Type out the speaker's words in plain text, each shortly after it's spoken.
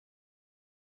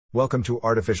Welcome to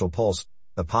Artificial Pulse,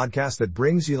 the podcast that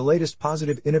brings you the latest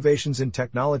positive innovations in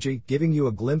technology, giving you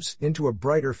a glimpse into a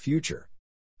brighter future.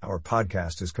 Our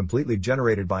podcast is completely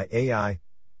generated by AI,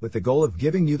 with the goal of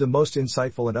giving you the most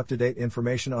insightful and up-to-date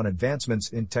information on advancements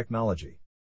in technology.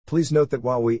 Please note that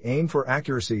while we aim for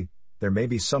accuracy, there may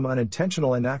be some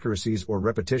unintentional inaccuracies or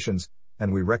repetitions,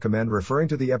 and we recommend referring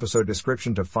to the episode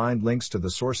description to find links to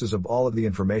the sources of all of the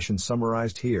information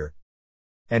summarized here.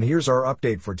 And here's our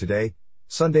update for today,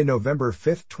 Sunday, November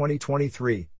 5th,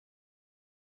 2023.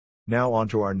 Now on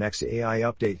to our next AI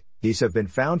update. Geese have been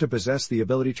found to possess the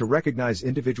ability to recognize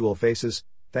individual faces,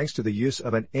 thanks to the use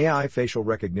of an AI facial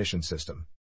recognition system.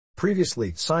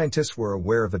 Previously, scientists were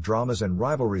aware of the dramas and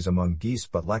rivalries among geese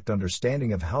but lacked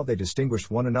understanding of how they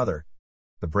distinguished one another.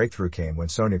 The breakthrough came when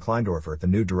Sonia Kleindorfer, the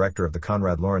new director of the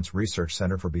Konrad Lorenz Research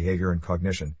Center for Behavior and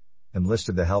Cognition,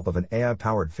 enlisted the help of an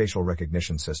AI-powered facial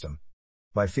recognition system.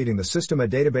 By feeding the system a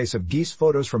database of geese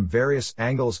photos from various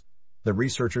angles, the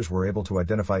researchers were able to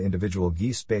identify individual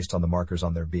geese based on the markers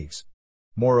on their beaks.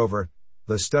 Moreover,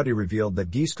 the study revealed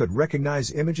that geese could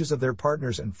recognize images of their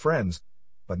partners and friends,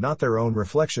 but not their own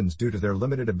reflections due to their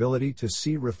limited ability to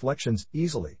see reflections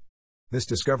easily. This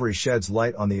discovery sheds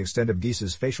light on the extent of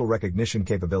geese's facial recognition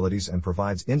capabilities and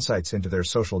provides insights into their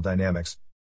social dynamics.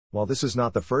 While this is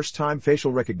not the first time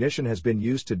facial recognition has been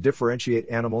used to differentiate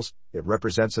animals, it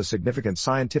represents a significant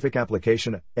scientific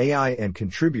application of AI and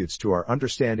contributes to our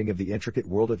understanding of the intricate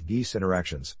world of geese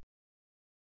interactions.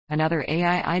 Another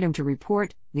AI item to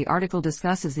report, the article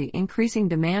discusses the increasing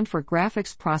demand for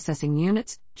graphics processing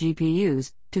units,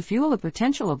 GPUs, to fuel the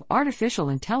potential of artificial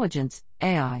intelligence,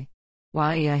 AI.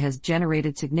 While AI has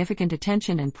generated significant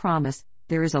attention and promise,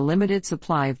 there is a limited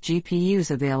supply of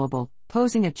GPUs available,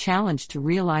 posing a challenge to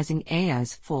realizing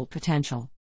AI's full potential.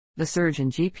 The surge in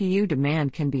GPU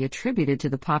demand can be attributed to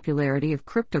the popularity of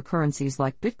cryptocurrencies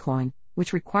like Bitcoin,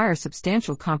 which require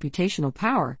substantial computational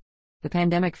power. The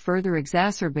pandemic further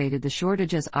exacerbated the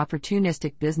shortage as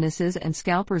opportunistic businesses and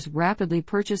scalpers rapidly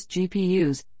purchased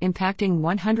GPUs, impacting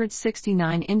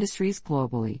 169 industries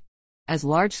globally. As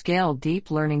large-scale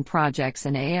deep learning projects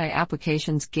and AI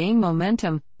applications gain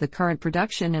momentum, the current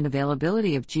production and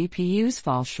availability of GPUs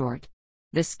fall short.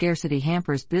 This scarcity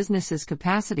hampers businesses'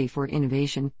 capacity for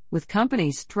innovation, with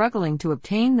companies struggling to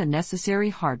obtain the necessary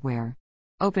hardware.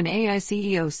 OpenAI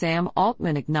CEO Sam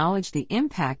Altman acknowledged the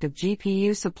impact of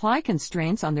GPU supply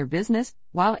constraints on their business,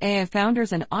 while AI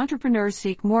founders and entrepreneurs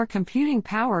seek more computing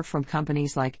power from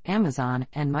companies like Amazon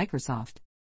and Microsoft.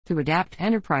 To adapt,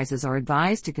 enterprises are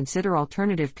advised to consider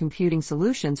alternative computing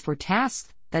solutions for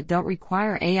tasks that don't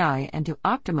require AI and to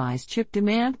optimize chip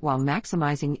demand while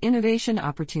maximizing innovation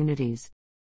opportunities.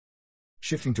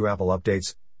 Shifting to Apple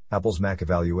updates, Apple's Mac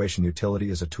Evaluation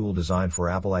Utility is a tool designed for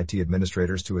Apple IT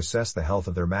administrators to assess the health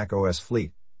of their Mac OS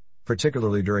fleet,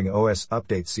 particularly during OS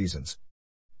update seasons.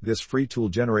 This free tool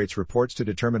generates reports to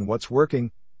determine what's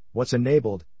working, what's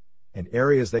enabled, and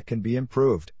areas that can be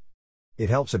improved.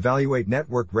 It helps evaluate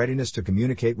network readiness to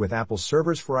communicate with Apple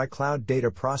servers for iCloud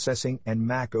data processing and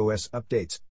Mac OS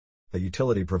updates. The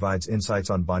utility provides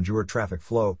insights on Bonjour traffic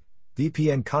flow,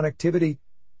 VPN connectivity,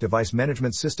 device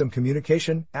management system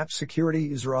communication, app security,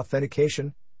 user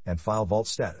authentication, and file vault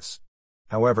status.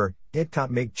 However, it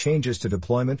can't make changes to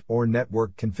deployment or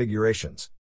network configurations.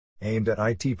 Aimed at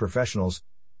IT professionals,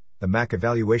 the Mac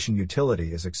Evaluation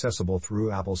Utility is accessible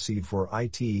through Apple Seed for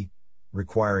IT,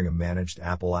 requiring a managed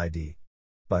Apple ID.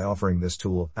 By offering this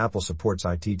tool, Apple supports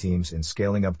IT teams in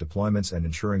scaling up deployments and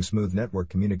ensuring smooth network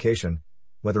communication,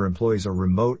 whether employees are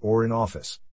remote or in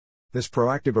office. This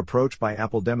proactive approach by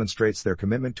Apple demonstrates their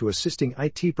commitment to assisting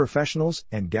IT professionals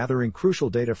and gathering crucial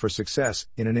data for success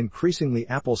in an increasingly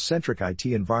Apple-centric IT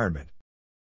environment.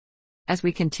 As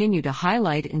we continue to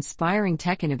highlight inspiring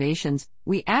tech innovations,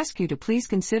 we ask you to please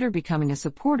consider becoming a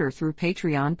supporter through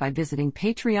Patreon by visiting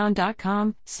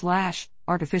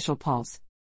patreon.com/artificialpulse.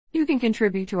 You can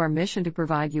contribute to our mission to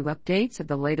provide you updates of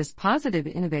the latest positive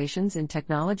innovations in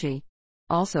technology.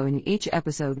 Also, in each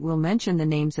episode we'll mention the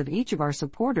names of each of our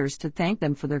supporters to thank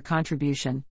them for their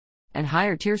contribution. And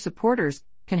higher-tier supporters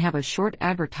can have a short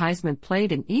advertisement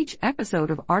played in each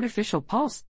episode of Artificial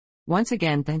Pulse. Once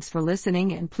again, thanks for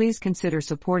listening, and please consider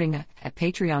supporting at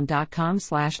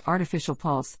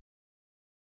patreon.com/artificialpulse.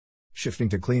 Shifting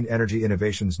to clean energy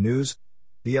innovations news,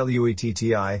 the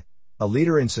LUETTI, a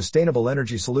leader in sustainable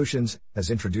energy solutions, has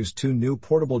introduced two new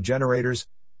portable generators,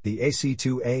 the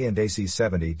AC2A and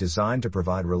AC70, designed to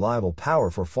provide reliable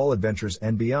power for fall adventures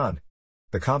and beyond.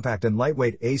 The compact and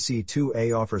lightweight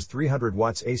AC2A offers 300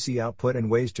 watts AC output and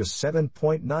weighs just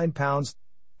 7.9 pounds,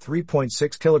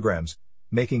 3.6 kilograms,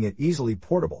 making it easily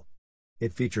portable.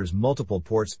 It features multiple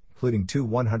ports, including two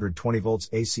 120 volts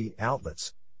AC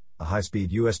outlets, a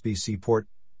high-speed USB-C port,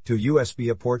 two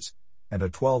USB-A ports, and a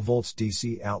 12 volts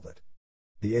DC outlet.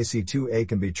 The AC2A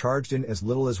can be charged in as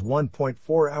little as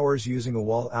 1.4 hours using a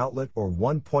wall outlet or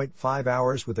 1.5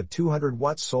 hours with a 200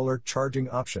 watt solar charging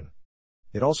option.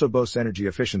 It also boasts energy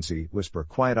efficiency, whisper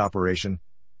quiet operation,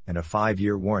 and a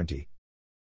 5-year warranty.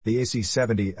 The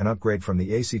AC70, an upgrade from the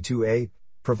AC2A,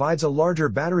 provides a larger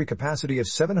battery capacity of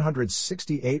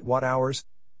 768 watt-hours,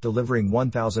 delivering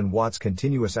 1000 watts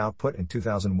continuous output and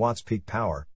 2000 watts peak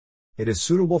power. It is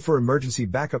suitable for emergency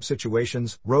backup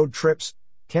situations, road trips,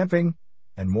 camping,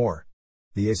 and more.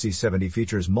 The AC70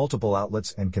 features multiple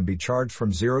outlets and can be charged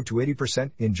from 0 to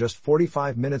 80% in just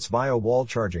 45 minutes via wall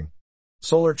charging.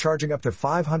 Solar charging up to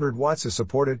 500 watts is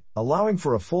supported, allowing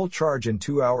for a full charge in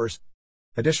 2 hours.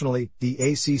 Additionally, the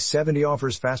AC70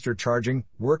 offers faster charging,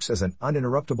 works as an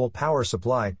uninterruptible power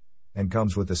supply, and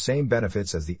comes with the same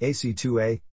benefits as the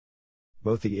AC2A.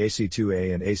 Both the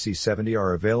AC2A and AC70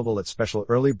 are available at special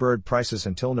early bird prices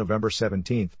until November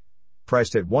 17th,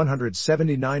 priced at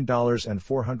 $179 and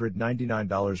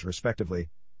 $499 respectively,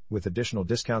 with additional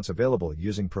discounts available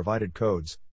using provided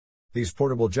codes. These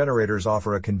portable generators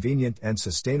offer a convenient and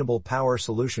sustainable power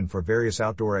solution for various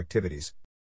outdoor activities.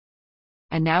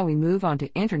 And now we move on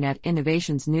to Internet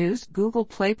Innovations News. Google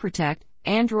Play Protect,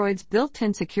 Android's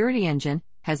built-in security engine,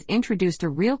 has introduced a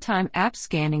real-time app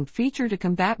scanning feature to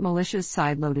combat malicious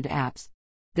side-loaded apps.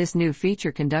 This new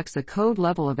feature conducts a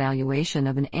code-level evaluation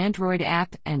of an Android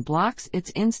app and blocks its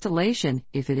installation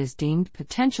if it is deemed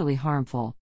potentially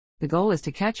harmful. The goal is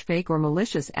to catch fake or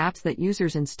malicious apps that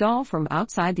users install from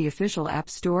outside the official App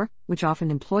Store, which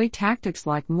often employ tactics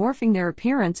like morphing their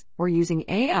appearance or using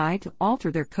AI to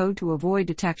alter their code to avoid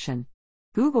detection.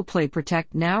 Google Play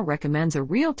Protect now recommends a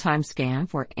real-time scan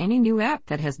for any new app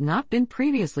that has not been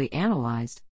previously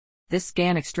analyzed. This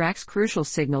scan extracts crucial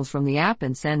signals from the app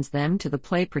and sends them to the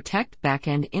Play Protect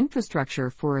backend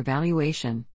infrastructure for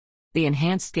evaluation. The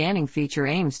enhanced scanning feature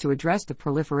aims to address the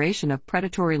proliferation of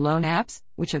predatory loan apps,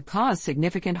 which have caused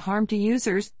significant harm to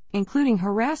users, including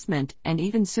harassment and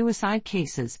even suicide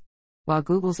cases. While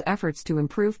Google's efforts to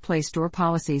improve Play Store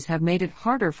policies have made it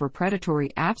harder for predatory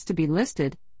apps to be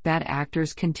listed, bad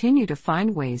actors continue to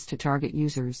find ways to target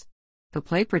users. The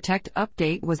Play Protect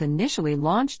update was initially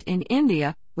launched in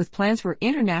India, with plans for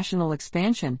international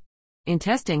expansion. In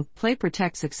testing, Play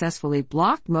Protect successfully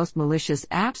blocked most malicious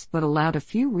apps but allowed a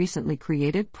few recently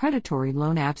created predatory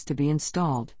loan apps to be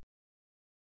installed.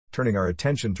 Turning our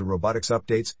attention to robotics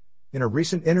updates, in a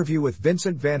recent interview with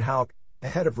Vincent Van Houk,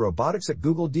 head of robotics at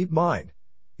Google DeepMind,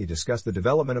 he discussed the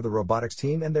development of the robotics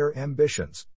team and their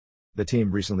ambitions. The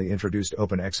team recently introduced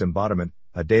OpenX Embodiment,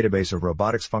 a database of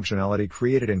robotics functionality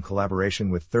created in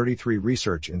collaboration with 33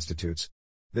 research institutes.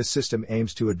 This system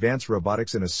aims to advance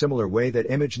robotics in a similar way that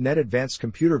ImageNet advanced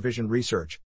computer vision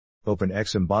research.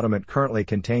 OpenX Embodiment currently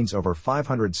contains over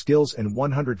 500 skills and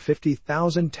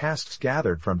 150,000 tasks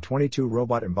gathered from 22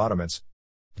 robot embodiments.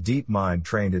 DeepMind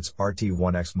trained its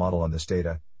RT1X model on this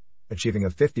data, achieving a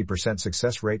 50%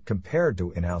 success rate compared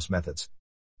to in-house methods.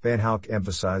 Van Houk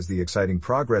emphasized the exciting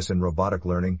progress in robotic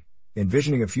learning,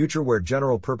 envisioning a future where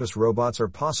general-purpose robots are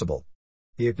possible.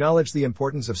 He acknowledged the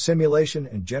importance of simulation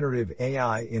and generative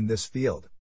AI in this field.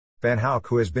 Van Houk,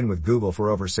 who has been with Google for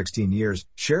over 16 years,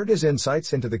 shared his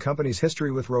insights into the company's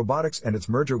history with robotics and its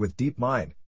merger with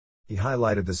DeepMind. He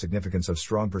highlighted the significance of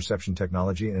strong perception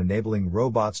technology in enabling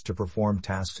robots to perform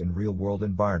tasks in real-world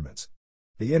environments.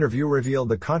 The interview revealed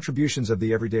the contributions of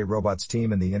the Everyday Robots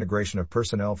team and the integration of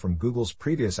personnel from Google's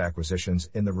previous acquisitions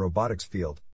in the robotics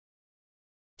field.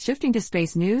 Shifting to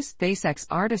space news, SpaceX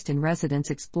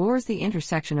artist-in-residence explores the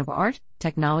intersection of art,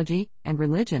 technology, and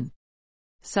religion.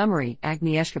 Summary: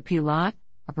 Agnieszka Pilat,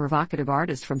 a provocative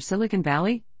artist from Silicon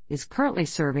Valley, is currently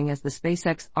serving as the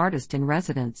SpaceX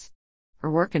artist-in-residence.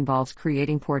 Her work involves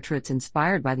creating portraits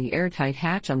inspired by the airtight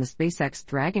hatch on the SpaceX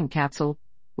Dragon capsule,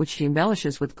 which she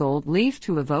embellishes with gold leaf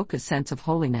to evoke a sense of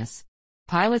holiness.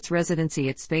 Pilat's residency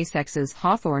at SpaceX's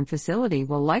Hawthorne facility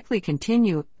will likely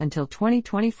continue until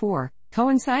 2024,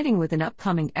 coinciding with an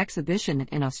upcoming exhibition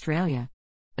in Australia.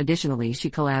 Additionally, she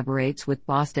collaborates with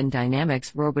Boston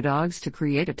Dynamics Robodogs to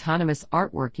create autonomous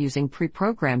artwork using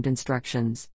pre-programmed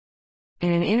instructions.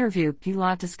 In an interview,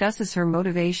 Pilat discusses her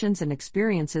motivations and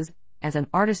experiences as an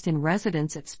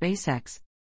artist-in-residence at SpaceX.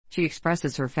 She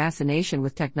expresses her fascination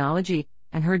with technology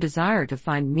and her desire to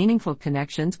find meaningful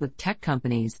connections with tech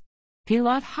companies.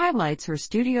 Pilat highlights her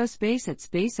studio space at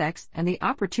SpaceX and the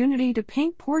opportunity to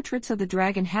paint portraits of the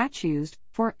Dragon hatch used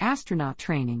for astronaut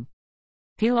training.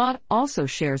 Pilote also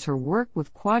shares her work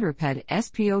with quadruped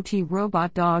SPOT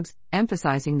robot dogs,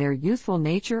 emphasizing their youthful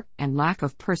nature and lack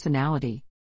of personality.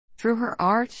 Through her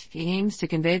art, she aims to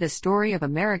convey the story of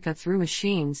America through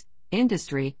machines,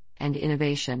 industry, and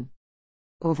innovation.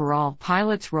 Overall,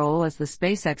 Pilote's role as the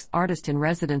SpaceX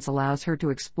artist-in-residence allows her to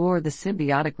explore the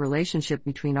symbiotic relationship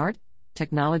between art,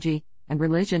 technology, and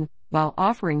religion, while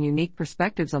offering unique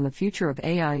perspectives on the future of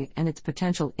AI and its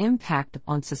potential impact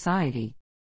on society.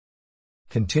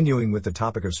 Continuing with the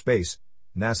topic of space,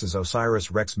 NASA's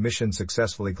OSIRIS-REx mission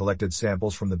successfully collected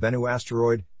samples from the Bennu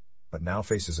asteroid, but now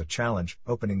faces a challenge,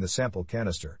 opening the sample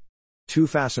canister. Two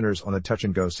fasteners on the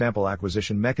touch-and-go sample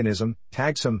acquisition mechanism,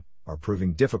 TAGSAM, are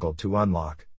proving difficult to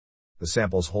unlock. The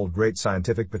samples hold great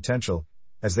scientific potential,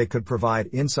 as they could provide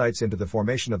insights into the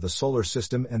formation of the solar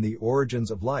system and the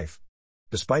origins of life.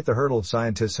 Despite the hurdle,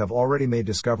 scientists have already made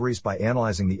discoveries by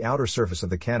analyzing the outer surface of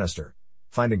the canister,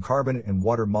 finding carbon and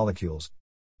water molecules.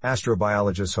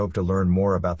 Astrobiologists hope to learn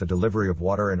more about the delivery of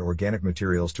water and organic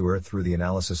materials to Earth through the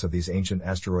analysis of these ancient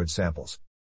asteroid samples.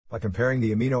 By comparing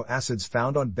the amino acids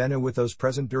found on Bennu with those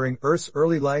present during Earth's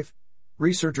early life,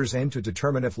 researchers aim to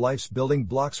determine if life's building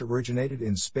blocks originated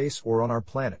in space or on our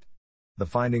planet. The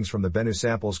findings from the Bennu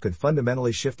samples could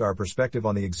fundamentally shift our perspective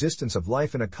on the existence of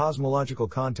life in a cosmological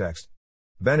context.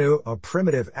 Bennu, a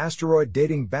primitive asteroid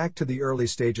dating back to the early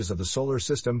stages of the solar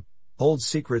system, holds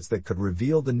secrets that could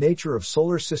reveal the nature of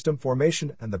solar system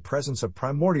formation and the presence of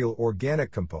primordial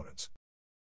organic components.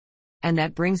 And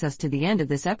that brings us to the end of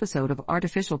this episode of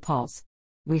Artificial Pulse.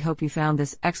 We hope you found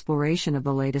this exploration of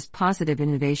the latest positive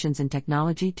innovations in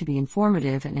technology to be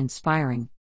informative and inspiring.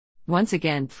 Once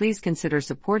again, please consider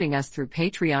supporting us through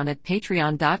Patreon at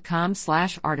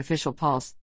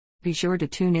patreon.com/artificialpulse. Be sure to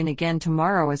tune in again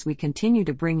tomorrow as we continue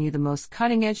to bring you the most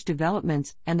cutting-edge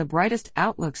developments and the brightest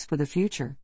outlooks for the future.